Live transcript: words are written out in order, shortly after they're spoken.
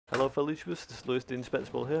Hello fellow YouTubers, this is Lewis the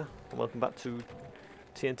Indispensable here, and welcome back to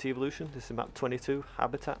TNT Evilution. This is map 22,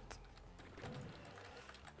 Habitat.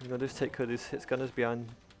 I'm going to just take care of these hit scanners behind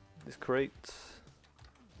this crate.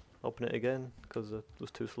 Open it again, because it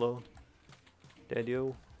was too slow.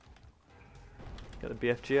 Daddy-o. Get the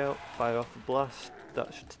BFG out, fire off the blast.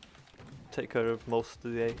 That should take care of most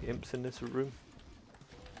of the imps in this room.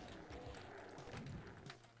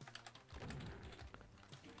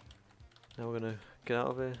 Now we're going to get out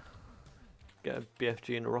of here, get a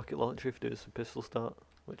BFG and a rocket launcher if there's a pistol start,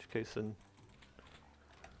 in which case then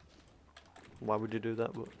why would you do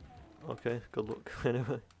that, but okay, good luck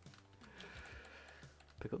anyway.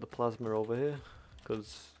 Pick up the plasma over here,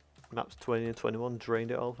 because maps 20 and 21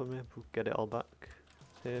 drained it all from me, we'll get it all back.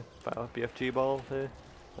 Here, fire BFG ball here,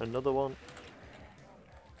 another one.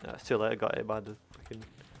 Nah, it's too late, I got hit by the freaking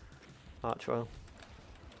arch rail.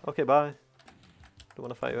 Okay, bye. Don't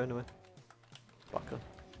want to fight you anyway. Back on.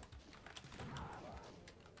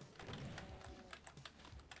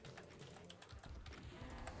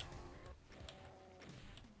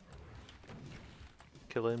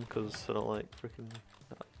 Kill him because I don't like freaking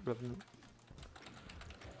that revenant.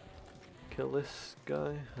 Kill this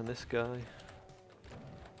guy and this guy.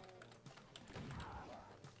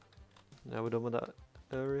 Now we're done with that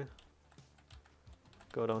area.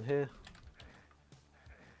 Go down here.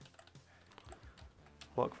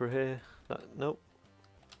 Walk through here. Nope.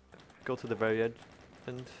 Go to the very edge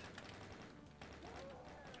end.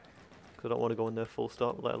 Because I don't want to go in there full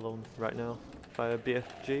stop, let alone right now. Fire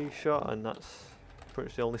BFG shot, and that's pretty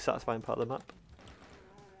much the only satisfying part of the map.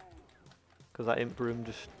 Because that imp room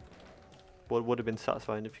just would have been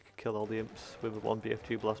satisfying if you could kill all the imps with one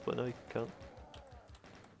BFG blast, but no, you can't.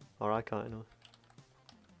 Or I can't anyway.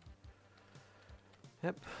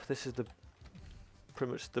 Yep, this is the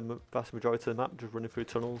pretty much the vast majority of the map, just running through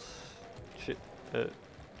tunnels,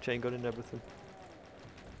 chain gunning and everything.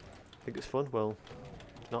 Think it's fun? Well,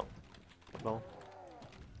 it's not at all.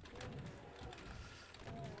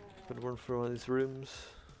 Gonna run through all these rooms.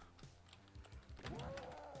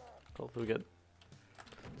 Hopefully we get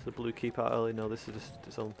to the blue keep out early. No, this is just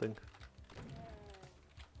its own thing.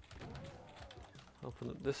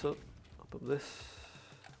 Open this up, open this.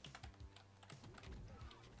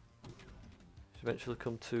 Should eventually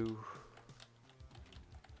come to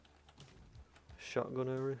shotgun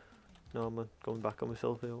area. No, I'm going back on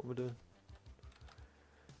myself here, what am I doing?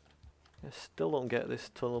 I still don't get this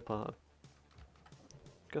tunnel part.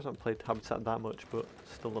 I guess I haven't played Habitat that much, but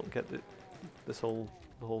still don't get the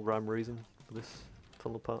whole rhyme reason for this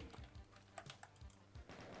tunnel part.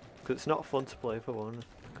 Because it's not fun to play for one,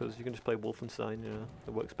 because you can just play Wolfenstein, you know,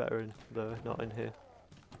 it works better in there, not in here.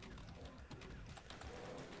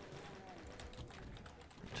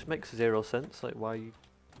 It just makes zero sense, like why you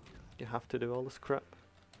have to do all this crap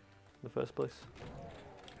in the first place.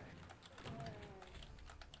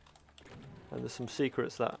 And there's some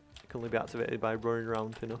secrets that can only be activated by running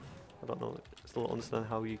around enough. I don't know, I still don't understand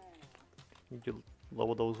how you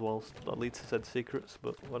lower those walls that lead to said secrets,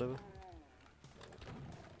 but whatever.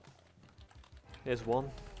 Here's one.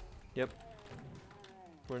 Yep.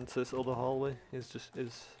 We're into this other hallway. Is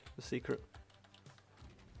the secret.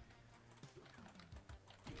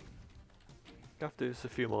 I have to do this a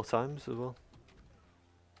few more times as well.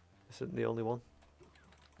 This isn't the only one.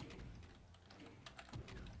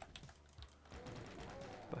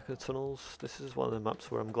 Back of the tunnels. This is one of the maps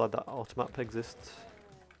where I'm glad that automap exists.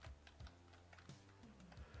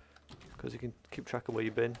 Because you can keep track of where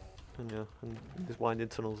you've been. And yeah, and these winding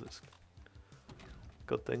tunnels, it's a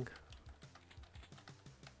good thing.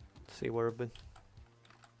 See where I've been.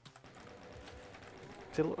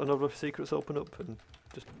 See, look, another secret's open up and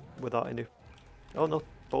just without any... Oh no,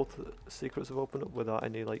 both secrets have opened up without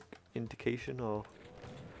any like indication or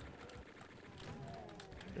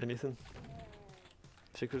anything.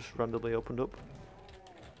 Secrets randomly opened up.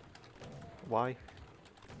 Why?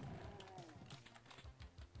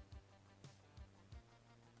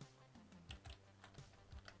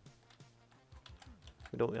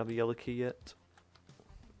 We don't have a yellow key yet.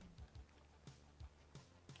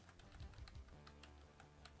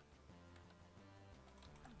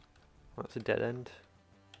 That's a dead end.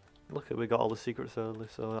 Look, we got all the secrets early,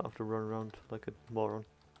 so I don't have to run around like a moron.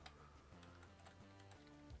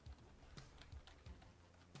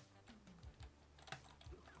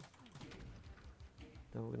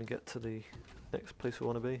 Now we're going to get to the next place we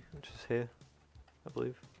want to be, which is here, I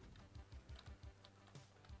believe.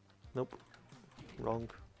 Nope. Wrong.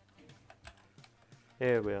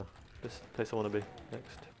 Here we are. This is the place I want to be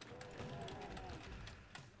next.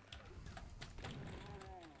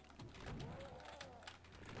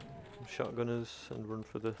 shotgunners and run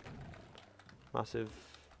for the massive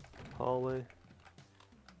hallway.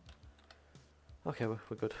 Okay, we're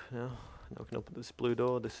good now. Now we can open this blue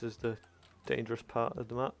door. This is the dangerous part of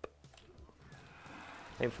the map.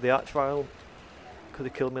 Aim for the archvile. Could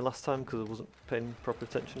have killed me last time because I wasn't paying proper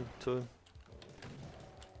attention to him.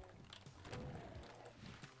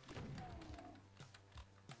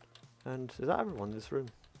 And is that everyone in this room?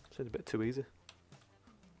 Seems a bit too easy.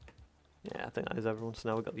 Yeah, I think that is everyone. So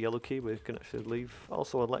now we've got the yellow key, we can actually leave.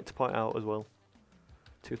 Also, I'd like to point out as well,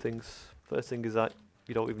 two things. First thing is that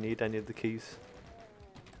you don't even need any of the keys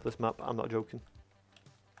for this map. I'm not joking.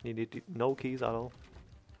 You need no keys at all.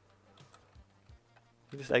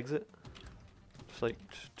 You just exit.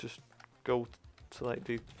 Just go to like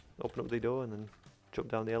open up the door and then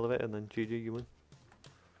jump down the elevator and then GG, you win.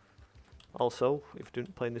 Also, if you're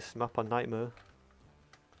playing this map on Nightmare,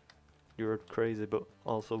 you're crazy, but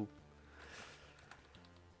also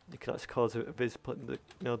you can actually cause a viz.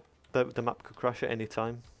 The map could crash at any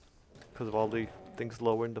time because of all the things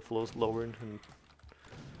lowering, the flows lowering, and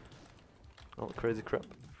all the crazy crap.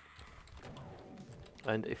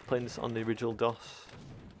 And if playing this on the original DOS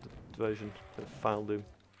version of Final Doom,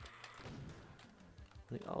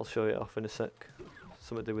 I'll show it off in a sec.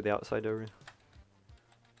 Something to do with the outside area.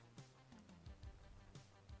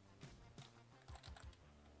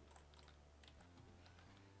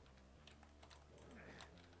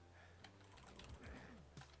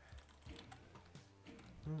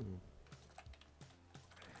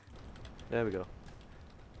 There we go.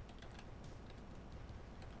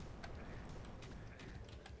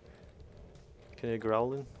 Can you hear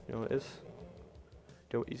growling? You know what it is?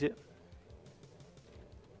 Don't eat it.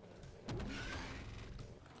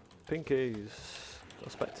 Pinkies,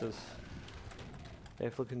 spectres. Yeah,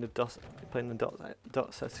 if looking the dots, playing the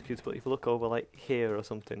dots executable, if you look over like here or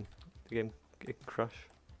something, the game it crash.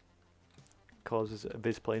 Causes a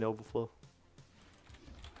viz plane overflow.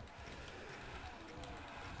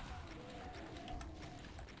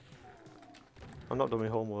 I'm not doing my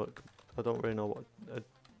homework. I don't really know what a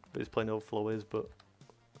viz plane overflow is, but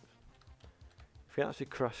if you actually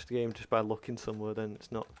crash the game just by looking somewhere, then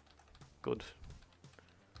it's not good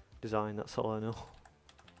design. That's all I know.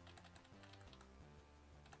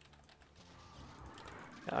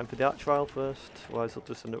 Yeah, I'm for the archvile first. Otherwise, I'll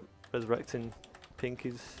just end up resurrecting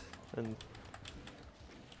pinkies and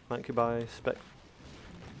mancubi, spec,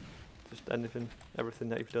 just anything, everything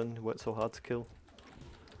that you've done. You worked so hard to kill.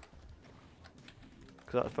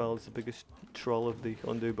 Because that file is the biggest troll of the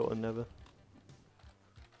undo button ever.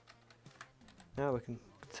 Now we can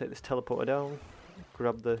take this teleporter down,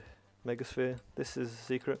 grab the megasphere. This is a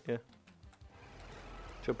secret, yeah.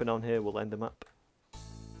 Jumping on here will end the map.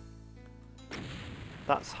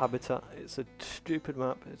 That's Habitat. It's a stupid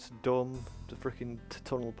map, it's dumb. The freaking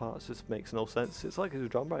tunnel parts just makes no sense. It's like it was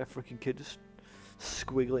drawn by a freaking kid just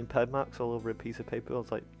squiggling pen marks all over a piece of paper. I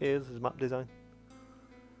was like, here's his map design.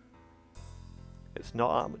 It's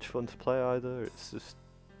not that much fun to play either. It's just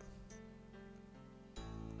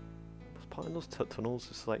part of those tunnels.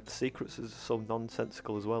 It's like the secrets is so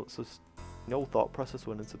nonsensical as well. It's just no thought process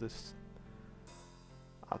went into this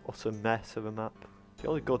utter mess of a map. The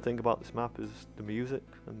only good thing about this map is the music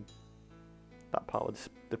and that part of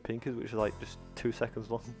the pinkies, which is like just 2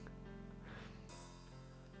 seconds long.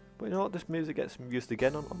 But you know what? This music gets used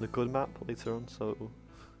again on the good map later on. So.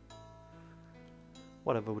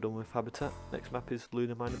 Whatever, we're done with Habitat. Next map is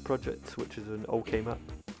Lunar Minor Project, which is an okay map.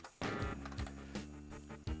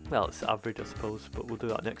 Well, it's average I suppose, but we'll do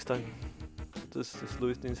that next time. This is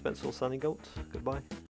Lewis Dean Spencer signing out. Goodbye.